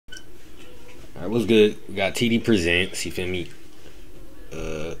Alright, what's good? We got TD Presents, you feel me?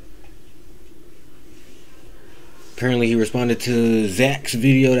 Uh, Apparently he responded to Zack's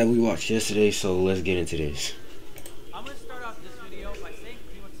video that we watched yesterday, so let's get into this. I'm going to start off this video by saying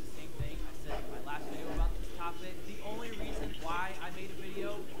pretty much the same thing I said in my last video about this topic. The only reason why I made a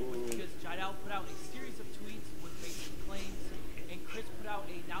video was because Zack put out a series of tweets with baseless claims, and Chris put out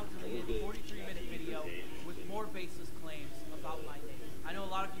a now deleted 43-minute video with more baseless claims about my name. I know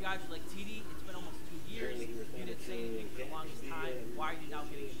a lot of you guys are like, TD, it's been almost 2 years. You didn't say anything for the longest time. Why are you now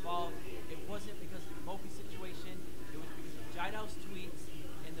getting involved? It wasn't because of the Mophie situation. It was because of Zack's tweets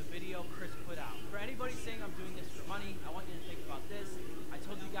and the video Chris put out. For anybody saying I'm doing this for money, I want you to think about this. I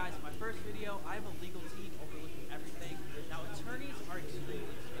told you guys in my first video, I have a legal team overlooking everything. Now, attorneys are extremely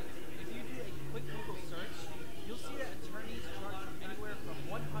expensive. If you do a quick Google search, you'll see that attorneys charge from anywhere from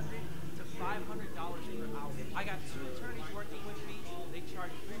 $100 to $500 per hour. I got 2 attorneys working with me. They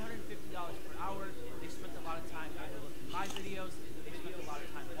charge $350 per hour. They spent a lot of time overlooking my videos. They spent a lot of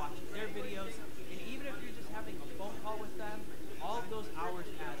time watching their videos. And even if you're just having a phone call with them, all of those hours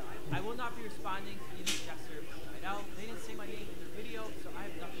add up. I will not be responding to either Jester or Fidel. They didn't say my name in their video, so I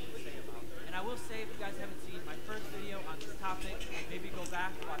have nothing to say about it. And I will say, if you guys haven't seen my first video on this topic, maybe go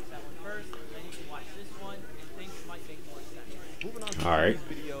back, watch that one first, and then you can watch this one, and things might make more sense. Moving on to today's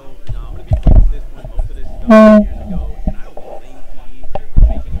video, I'm going to be quick with this one. Most of this is done years ago, and I don't blame TD for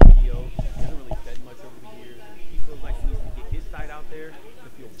making a video. He hasn't really said much over the years. He feels like he needs to get his side out there to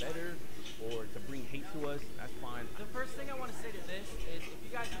feel better or to bring hate to us. That's fine. The first thing I want to say to this is, if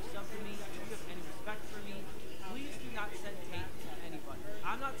you guys are subbed to me, if you have any respect for me, please do not send hate to anybody.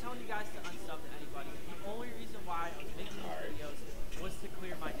 I'm not telling you guys to unsub to anybody. The only reason why I was making these videos was to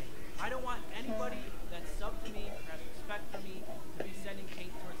clear my name. I don't want anybody that's subbed to me or has respect for me to be sending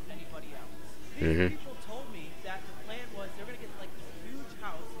hate towards anybody else. These people told me that the plan was they were going to get like this huge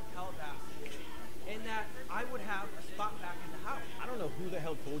house in Calabasas and that I would have a spot back in the house. I don't know who the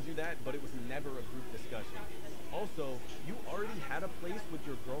hell told you that, but it was never a group discussion. Also, you already had a place with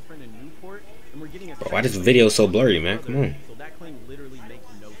your girlfriend in Newport, and we're getting a... Why this video so blurry, man? Come on. So that claim literally makes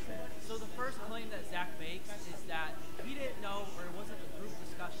no sense. So the first claim that Zack makes is that he didn't know, or it wasn't a group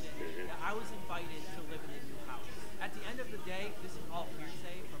discussion, that I was invited to live in a new house. At the end of the day, this is all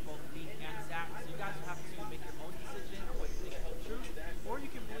hearsay from both me and Zack, so you guys will have to make your own decision on what you think is the truth, or you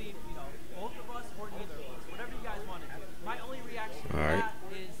can believe, you know, both of us or neither of us, whatever you guys want to do. My only reaction to that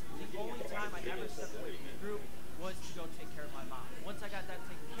is the only time I ever stepped away from the group was to go take care of my mom. Once I got that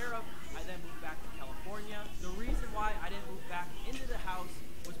taken care of, I then moved back to California. The reason why I didn't move back into the house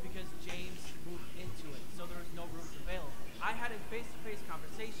was because James moved into it, so there was no rooms available. I had a face-to-face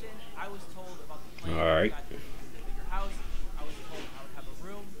conversation. I was told about the plan. All right. I got a bigger house. I was told I would have a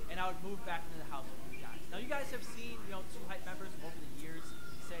room, and I would move back into the house with you guys. Now, you guys have seen, you know, 2 Hype members over the years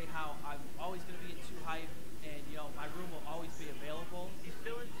say how I'm always going to be in 2 Hype, and, you know, my room will always be available. He's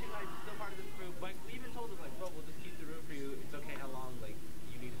still in 2 Hype, he's still part of this group, but we even told him, like, bro, we'll just keep the room for you. It's okay how long, like,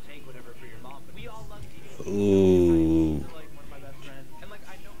 you need to take whatever for your mom. But we all love you. Ooh. Like, one of my best friends. And, like,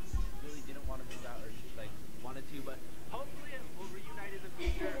 I know he really didn't want to move out or, like, wanted to, but hopefully we'll reunite in the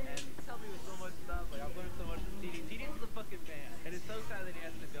future, and he's helped me with so much stuff. Like, I've learned so much from TD. TD is the fucking man, and it's so sad that he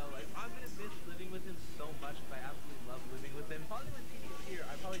has to go. Like, I'm going to miss living with him so much, but I absolutely love living with him. Probably when TD is here,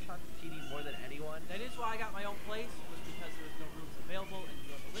 I probably talk to TD more than anyone. That is why I got my own place, was because there was no rooms available in the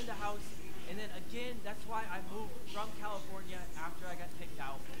Yorba Linda house. And then again, that's why I moved from California after I got kicked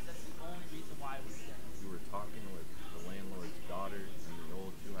out, because that's the only reason why I was there. You were talking with the landlord's daughter in the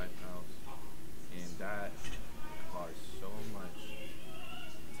old 2 Hype house, and that caused so much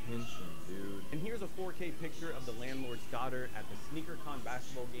tension, dude. And here's a 4K picture of the landlord's daughter at the SneakerCon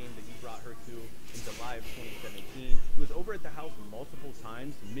basketball game that you brought her to in July of 2017. He was over at the house multiple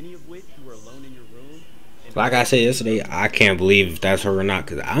times, many of which you were alone in your room. Like I said yesterday, I can't believe if that's her or not,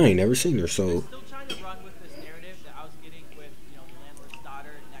 because I ain't never seen her, so... Still trying to run with this narrative that I was getting with, you know, the landlord's daughter,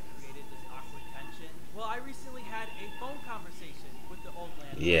 and that created this awkward tension. Well, I recently had a phone conversation with the old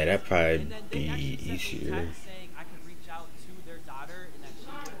landlord. Yeah, that'd probably and then be they actually sent me a easier. text saying I could reach out to their daughter and that she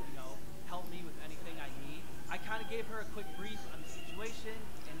would, you know, help me with anything I need. I kind of gave her a quick brief on the situation,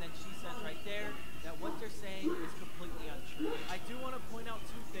 and then she says right there that what they're saying is completely untrue. I do want to point out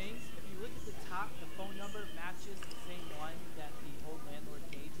 2 things. If you look at the top, the phone number matches the same one that the old landlord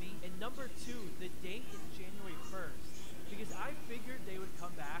gave me. And number 2, the date is January 1st, because I figured they would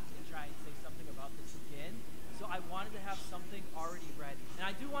come back and try and say something about this again. So I wanted to have something already ready. And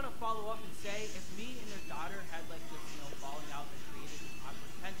I do want to follow up and say, if me and their daughter had like this, you know, falling out that created this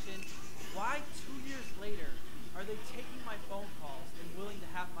awkward tension, why 2 years later are they taking my phone calls and willing to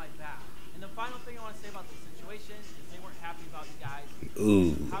have my back? And the final thing I want to say about this situation is they weren't happy about you guys,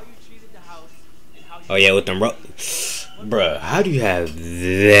 Ooh. how you treated the house, Oh yeah, with them bruh, how do you have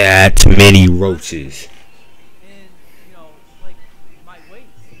that many roaches? And, you know, like my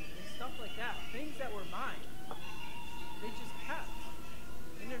weights and stuff like that, things that were mine, they just kept.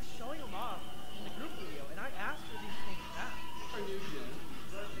 And they're showing them off in the group video, and I asked for these things back. Our new gym.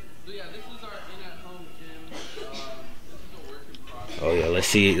 So yeah, this is our in-at-home gym. This is a work in progress. Oh yeah, let's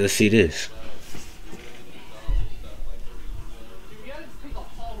see this. You gotta just take a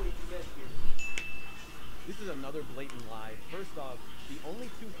hallway to get here. This is another blatant lie. First off, the only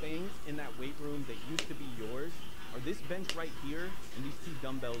two things in that weight room that used to be yours are this bench right here and these two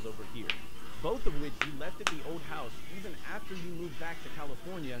dumbbells over here. Both of which you left at the old house even after you moved back to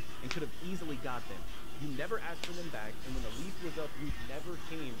California and could have easily got them. You never asked for them back, and when the lease was up, you never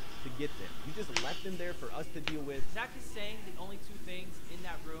came to get them. You just left them there for us to deal with. Zack is saying the only two things in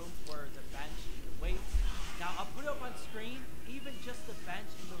that room were the bench and the weights. Now, I'll put it up on screen, even just the bench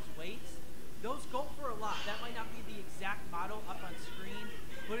and those weights. Those go for a lot. That might not be the exact model up on screen,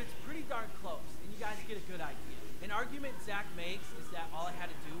 but it's pretty darn close, and you guys get a good idea. An argument Zack makes is that all I had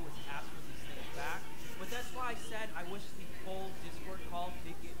to do was ask for these things back, but that's why I said I wish the whole Discord call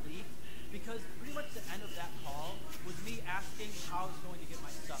did get leaked, because pretty much the end of that call was me asking how I was going to get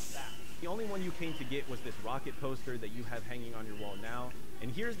my stuff back. The only one you came to get was this rocket poster that you have hanging on your wall now. And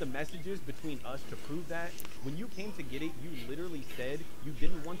here's the messages between us to prove that. When you came to get it, you literally said you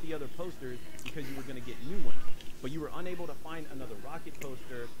didn't want the other posters because you were going to get new ones. But you were unable to find another rocket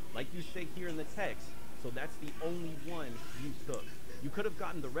poster like you say here in the text. So that's the only one you took. You could have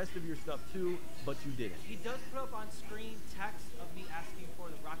gotten the rest of your stuff too, but you didn't. He does put up on screen text of me asking for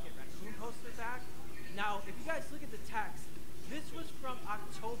the Rocket Raccoon poster back. Now, if you guys look at the text, this was from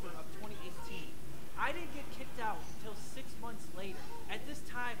October of 2018. I didn't get kicked out until 6 months later. At this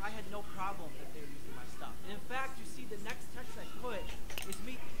time, I had no problem that they were using my stuff. And in fact, you see the next text I put is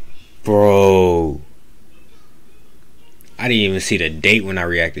me. Bro, I didn't even see the date when I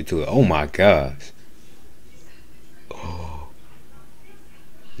reacted to it. Oh my gosh. Oh.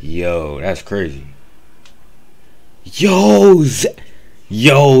 Yo, that's crazy. Yo,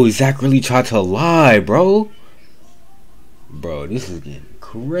 Zack really tried to lie, bro. Bro, this is getting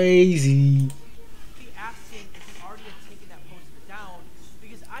crazy. Asking if he already had taken that poster down,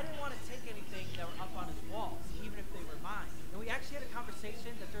 because I didn't want to take anything that were up on his walls, even if they were mine. And we actually had a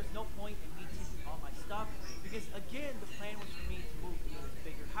conversation that there's no point in me taking all my stuff, because again, the plan was for me to move to a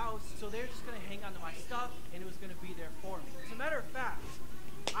bigger house, so they're just going to hang on to my stuff, and it was going to be there for me. As a matter of fact,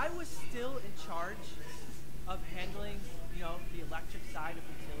 I was still in charge of handling, you know, the electric side of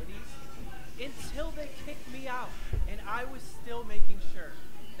utilities until they kicked me out, and I was still making sure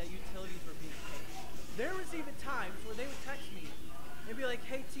that utilities were being paid. There was even times where they would text me and be like,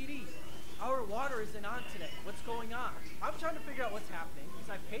 "Hey TD, our water isn't on today. What's going on?" I'm trying to figure out what's happening because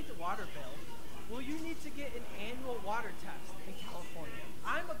I paid the water bill. Well, you need to get an annual water test in California.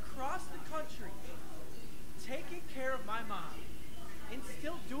 I'm across the country taking care of my mom and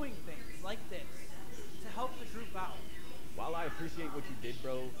still doing things like this to help the group out. While I appreciate what you did,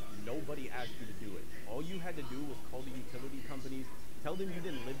 bro, nobody asked you to do it. All you had to do was call the utility companies, tell them you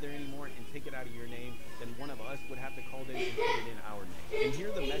didn't live there anymore, and take it out of your name. Then one of us would have to call them and put it in our name. And here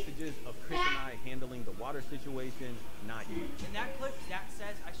are the messages of Chris and I handling the water situation, not you. In that clip, Zack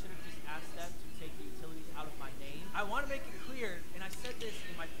says I should have just asked them to take the utilities out of my name. I want to make it clear, and I said this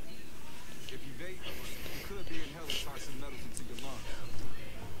in my... If you vape, you could be inhaling toxic metals into your lungs.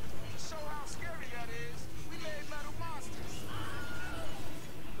 To show how scary that is, we made metal monsters.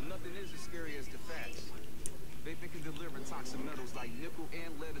 But nothing is as scary as the facts. Vaping can deliver toxic metals like nickel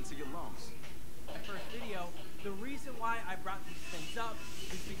and lead into your lungs. My first video, the reason why I brought these things up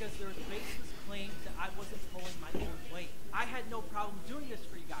is because there was baseless claims that I wasn't pulling my own weight. I had no problem doing this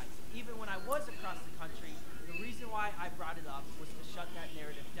for you guys. Even when I was across the country, the reason why I brought it up was to shut that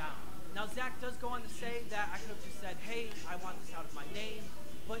narrative down. Now, Zack does go on to say that I could have just said, "Hey, I want this out of my name,"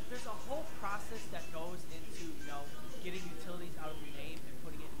 but there's a whole process that goes into, you know, getting utilities out of your name and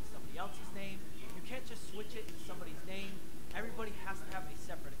putting it in somebody else's name. You can't just switch it into somebody's name. Everybody has to have a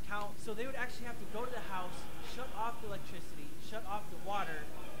separate account. So they would actually have to go to the house, shut off the electricity, shut off the water,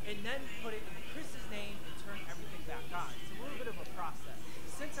 and then put it in Chris's name and turn everything back on. It's a little bit of a process.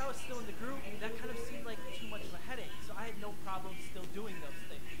 Since I was still in the group, that kind of seemed like too much of a headache, so I had no problem still doing those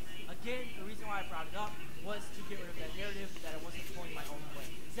things. Again, the reason why I brought it up was to get rid of that narrative that I wasn't pulling my own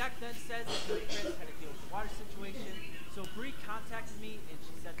weight. Zack then says that he and Chris had to deal with the water situation, so Bree contacted me and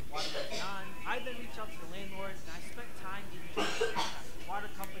she said the water wasn't on. I then reached out to the landlord and I spent time even trying to contact the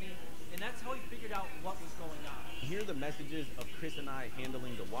water company, and that's how he figured out what was going on. Here are the messages of Chris and I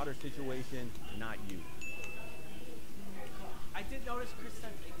handling the water situation, not you. I did notice Chris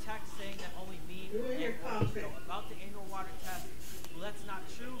sent a text saying that only me and about the annual water test. Well, that's not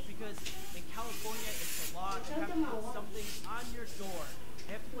true because in California it's a law. You have to put something on your door.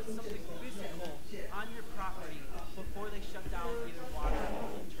 You have to put something physical on your property before they shut down either water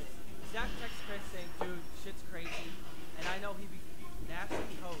or electricity. Zack texts Chris saying, dude, shit's crazy. And I know he'd be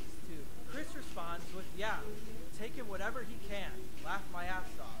nasty host too. Chris responds with, yeah, taking whatever he can. Laugh my ass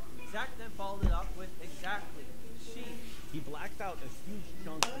off. Zack then followed it up with, exactly. He blacks out a huge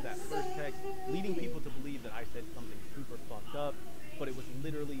chunk of that first text, leading people to believe that I said something super fucked up, but it was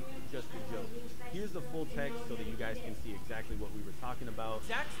literally just a joke. Here's the full text so that you guys can see exactly what we were talking about.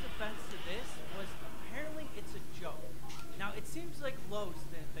 Zack's defense to this was apparently it's a joke. Now it seems like Lowe's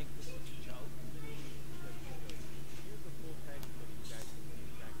didn't think this was a joke. Here's the full text so that you guys can see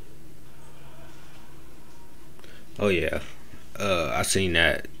exactly what we were talking about. Oh yeah, I seen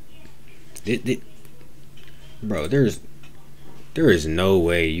that. Bro, there is no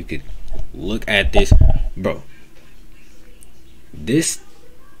way you could look at this, bro. This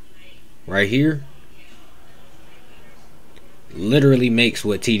right here literally makes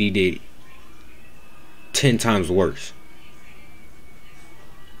what TD did 10 times worse.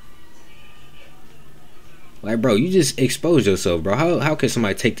 Like, bro, you just exposed yourself, bro. How can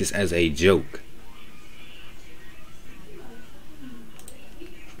somebody take this as a joke?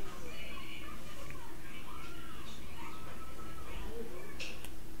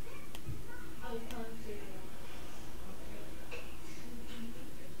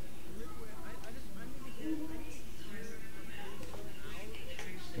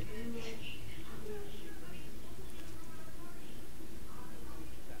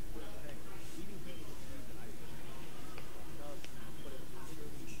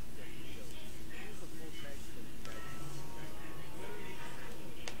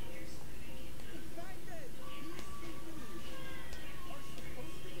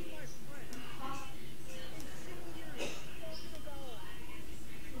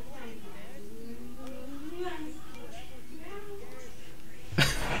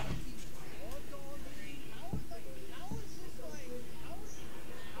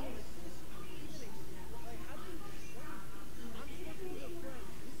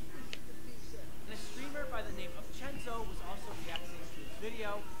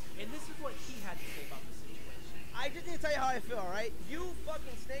 And this is what he had to say about the situation. I just need to tell you how I feel, alright? You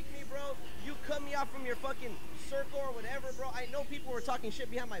fucking snaked me, bro. You cut me off from your fucking circle or whatever, bro. I know people were talking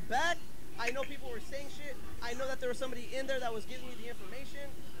shit behind my back. I know people were saying shit. I know that there was somebody in there that was giving me the information.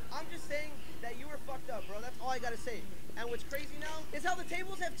 I'm just saying that you were fucked up, bro. That's all I gotta say. And what's crazy now is how the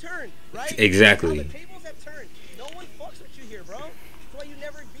tables have turned, right? Exactly. How the tables have turned. No one fucks with you here, bro. That's why you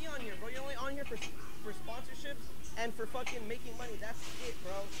never be on here, bro. You're only on here for sponsorships and for fucking making money. That's it,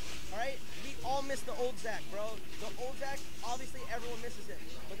 bro. Alright? We all miss the old Zack, bro. The old Zack, obviously everyone misses it.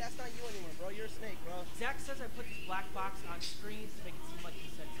 But that's not you anymore, bro. You're a snake, bro. Zack says I put this black box on screen to make it seem like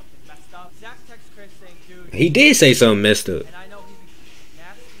he said something messed up. Zack texts Chris saying, dude. He did say something messed up. And I know he'd be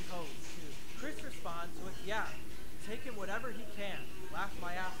nasty hoes too. Chris responds with, yeah, taking whatever he can. Laugh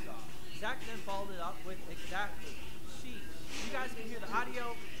my ass off. Zack then followed it up with, exactly. Sheesh. You guys can hear the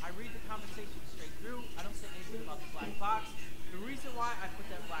audio. I read the conversation straight through. I don't say anything about the black box. The reason why I put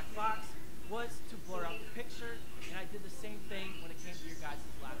that black box was to blur out the picture, and I did the same thing when it came to your guys'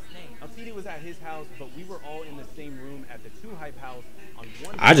 last name. Now, TD was at his house, but we were all in the same room at the 2 Hype house on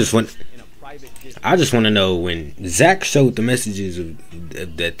one. I just want to know when Zack showed the messages of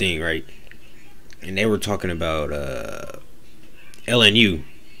that thing, right? And they were talking about LNU.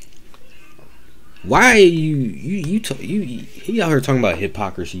 Why he out here talking about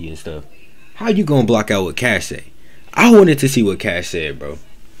hypocrisy and stuff? How you gonna block out what Cash say? I wanted to see what Cash said, bro.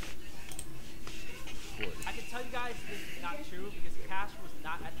 I can tell you guys this is not true because Cash was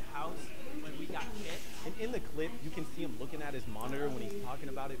not at the house when we got kicked. And in the clip, you can see him looking at his monitor when he's talking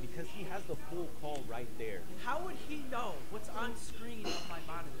about it because he has the full call right there. How would he know what's on screen on my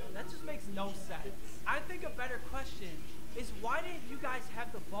monitor? That just makes no sense. I think a better question is why didn't you guys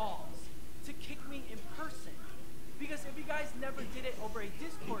have the balls to kick me in person? Because if you guys never did it over a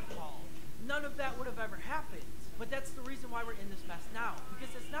Discord call, none of that would have ever happened. But that's the reason why we're in this mess now. Because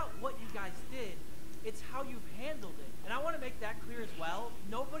it's not what you guys did, it's how you've handled it. And I want to make that clear as well.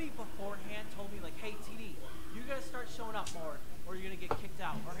 Nobody beforehand told me like, hey TD, you're going to start showing up more or you're going to get kicked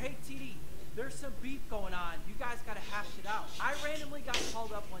out. Or hey TD, there's some beef going on. You guys got to hash it out. I randomly got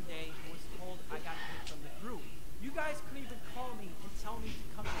called up one day and was told I got kicked from the group. You guys couldn't even call me and tell me to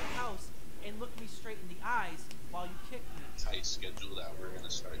come to the house and look me straight in the eyes while you kicked me. Tight schedule that we're going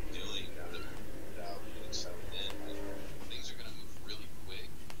to start doing now that we're moved out and getting settled in. Like, things are going to move really quick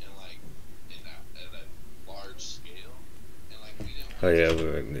and like at a large scale. And like we didn't Oh yeah,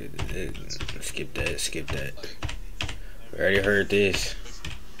 skip that. Skip that. We already heard this.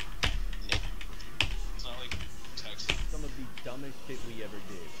 It's not like Texas. Some of the dumbest shit we ever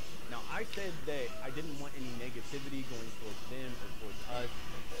did. Now, I said that I didn't want any negativity going towards them or towards us,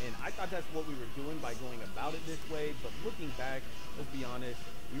 and I thought that's what we were doing by going about it this way, but looking back, let's be honest,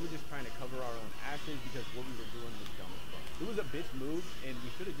 we were just trying to cover our own asses because what we were doing was dumb as fuck. It was a bitch move, and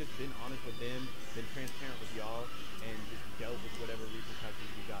we should have just been honest with them, been transparent with y'all, and just dealt with whatever repercussions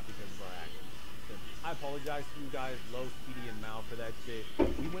we got because of our actions. So, I apologize to you guys, Low, Speedy, and Mal for that shit.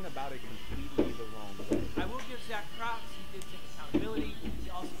 We went about it completely the wrong way. I will give Zack props. He did take accountability. He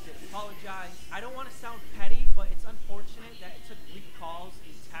also did apologize. I don't want to sound petty, but it's unfortunate that it took leaked calls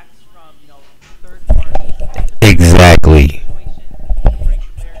and texts from, third parties. Exactly. To bring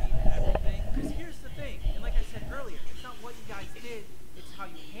clarity to everything. Because here's the thing, and like I said earlier, it's not what you guys did, it's how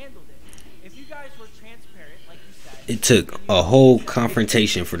you handled it. If you guys were transparent, like you said, It took a whole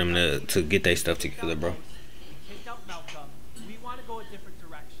confrontation for them to get their stuff together, bro. kicked out Malcolm. We want to go a different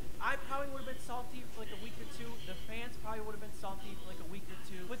direction. I probably would have been salty for like a week or two. The fans probably would have been salty for like a week or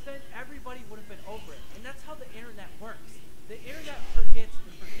two. But then everybody would have been over it. And that's how the internet works. The internet forgets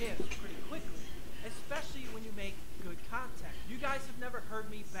and forgives pretty quickly, especially when you make good content. You guys have never heard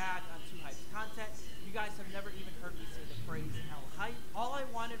me bag on Too Hype's content. You guys have never even heard me say the phrase L Hype. All I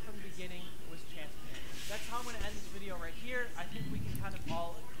wanted from the beginning was transparency. That's how I'm going to end this video right here. I think we can kind of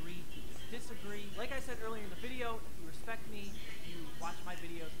all agree to just disagree. Like I said earlier in the video, if you respect me, if you watch my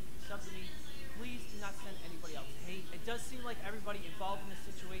videos, if you sub to me, please do not send anybody else hate. It does seem like everybody involved in this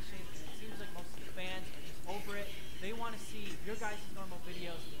situation, and it seems like most of the fans are just over it. They want to see your guys' normal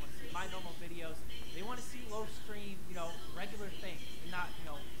videos. They want to see my normal videos. They want to see low stream, regular things, and not,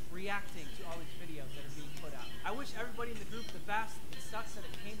 reacting to all these videos that are being put out. I wish everybody in the group the best. It sucks that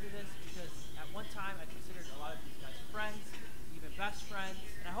it came to this because at one time I considered a lot of these guys friends, even best friends.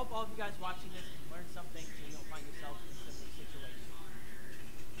 And I hope all of you guys watching this can learn something so you don't find yourself in a similar situation.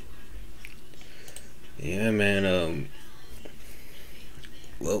 Yeah, man.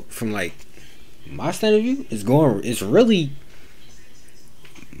 Well, from like my stand of view, it's really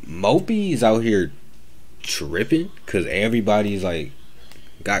Mopey is out here tripping because everybody's like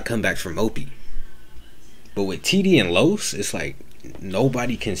got comebacks from Mopey. But with TD and Los, it's like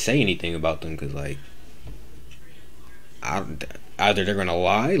nobody can say anything about them because like either they're gonna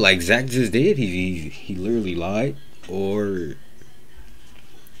lie like Zack just did, he literally lied, or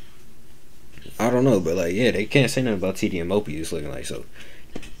I don't know, but like yeah, they can't say nothing about TD and Mopey. It's looking like, so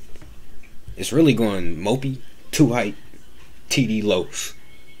it's really going Mopey, Too Hype, TD, Los.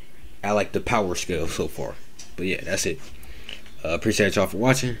 I like the power scale so far. But yeah, that's it. Appreciate y'all for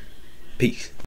watching. Peace.